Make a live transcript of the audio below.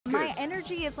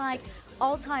energy is like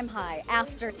all-time high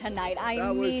after tonight.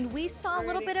 I mean, we saw a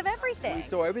little bit of everything. We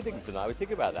saw everything tonight. I was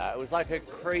thinking about that. It was like a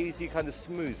crazy kind of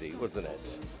smoothie, wasn't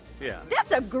it? Yeah.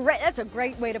 That's a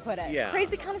great way to put it. Yeah.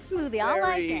 Crazy kind of smoothie. I like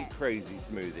Very it. crazy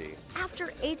smoothie.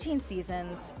 After 18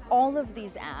 seasons, all of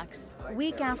these acts,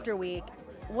 week after week,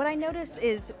 what I notice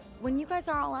is when you guys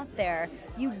are all up there,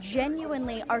 you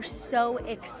genuinely are so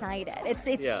excited.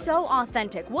 It's so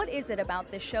authentic. What is it about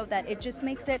this show that it just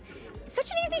makes it such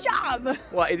an easy job?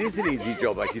 Well, it is an easy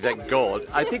job, actually, thank God.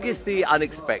 I think it's the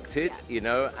unexpected, you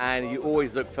know, and you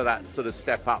always look for that sort of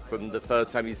step up from the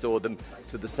first time you saw them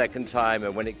to the second time,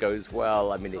 and when it goes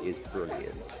well, I mean, it is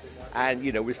brilliant. And,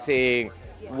 you know, we're seeing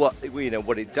what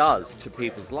it does to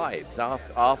people's lives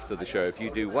after the show if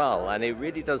you do well, and it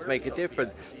really does make a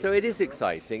difference. So it is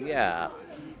exciting, yeah.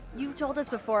 You told us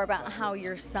before about how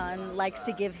your son likes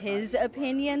to give his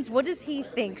opinions. What does he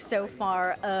think so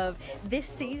far of this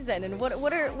season, and what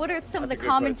are some of the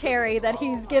commentary that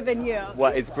he's given you?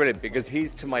 Well, it's brilliant because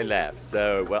he's to my left,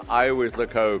 so I always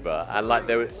look over, and like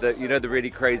the really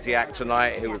crazy act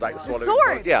tonight, who was like swallowing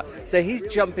sword. Yeah, so he's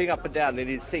jumping up and down in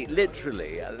his seat,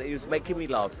 literally, and he was making me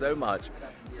laugh so much.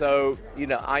 So, you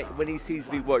know, when he sees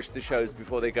me watch the shows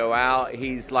before they go out,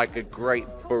 he's like a great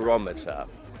barometer.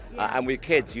 And with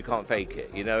kids, you can't fake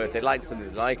it. You know, if they like something,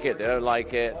 they like it. They don't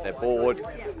like it, they're bored.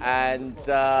 And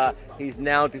he's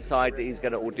now decided that he's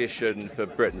going to audition for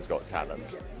Britain's Got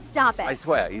Talent. Stop it. I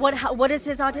swear. What is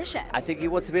his audition? I think he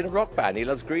wants to be in a rock band. He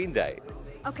loves Green Day.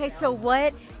 Okay, so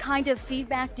what kind of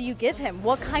feedback do you give him?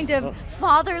 What kind of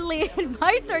fatherly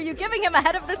advice are you giving him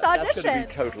ahead of this audition? That's going to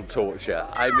be total torture.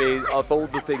 I mean, of all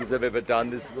the things I've ever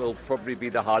done, this will probably be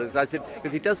the hardest. I said,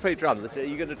 because he does play drums. I said, are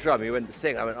you going to drum? He went to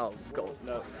sing. I went, oh, God,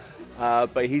 no.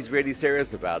 But he's really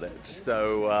serious about it.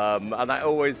 So, and I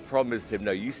always promised him,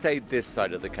 no, you stay this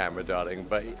side of the camera, darling.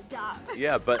 But Stop.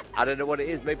 yeah, but I don't know what it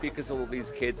is. Maybe because all these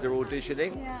kids are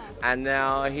auditioning, and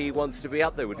now he wants to be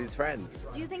up there with his friends.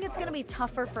 Do you think it's going to be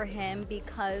tougher for him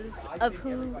because of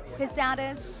who his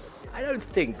dad is? I don't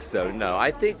think so, no.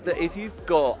 I think that if you've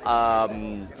got,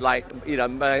 like, you know,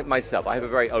 myself, I have a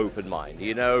very open mind,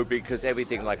 you know, because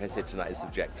everything, like I said tonight, is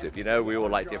subjective, you know, we all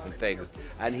like different things.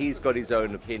 And he's got his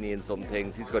own opinions on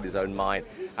things, he's got his own mind.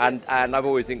 And I've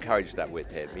always encouraged that with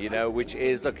him, you know, which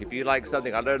is, look, if you like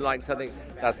something, I don't like something,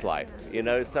 that's life, you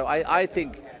know. So I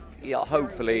think, yeah,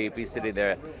 hopefully be sitting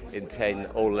there in 10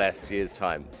 or less years'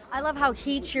 time. I love how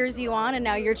he cheers you on and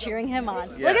now you're cheering him on.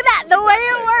 Yeah. Look at that, the way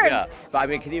it works. Yeah, but I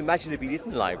mean, can you imagine if he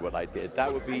didn't like what I did?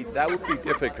 That would be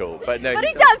difficult. But no, but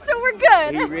he does, so we're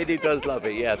good. He really does love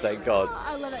it. Yeah, thank God.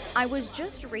 I love it. I was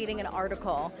just reading an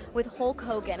article with Hulk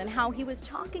Hogan and how he was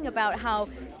talking about how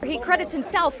he credits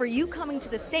himself for you coming to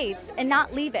the States and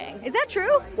not leaving. Is that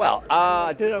true? Well,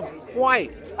 I don't know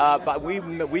quite, but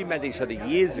we met each other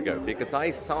years ago because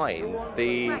I signed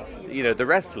the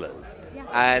wrestlers.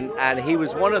 And he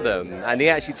was one of them, and he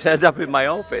actually turned up in my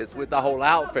office with the whole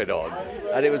outfit on,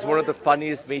 and it was one of the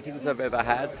funniest meetings I've ever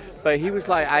had. But he was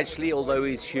like, actually, although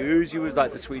he's huge, he was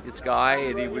like the sweetest guy,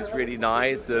 and he was really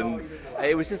nice, and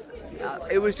it was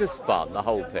just fun, the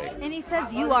whole thing. And he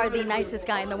says you are the nicest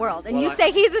guy in the world, and you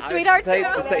say he's a sweetheart too.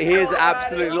 He is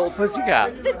absolutely little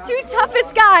pussycat. The two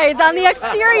toughest guys on the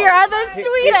exterior are the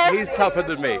sweetest. He's tougher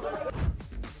than me.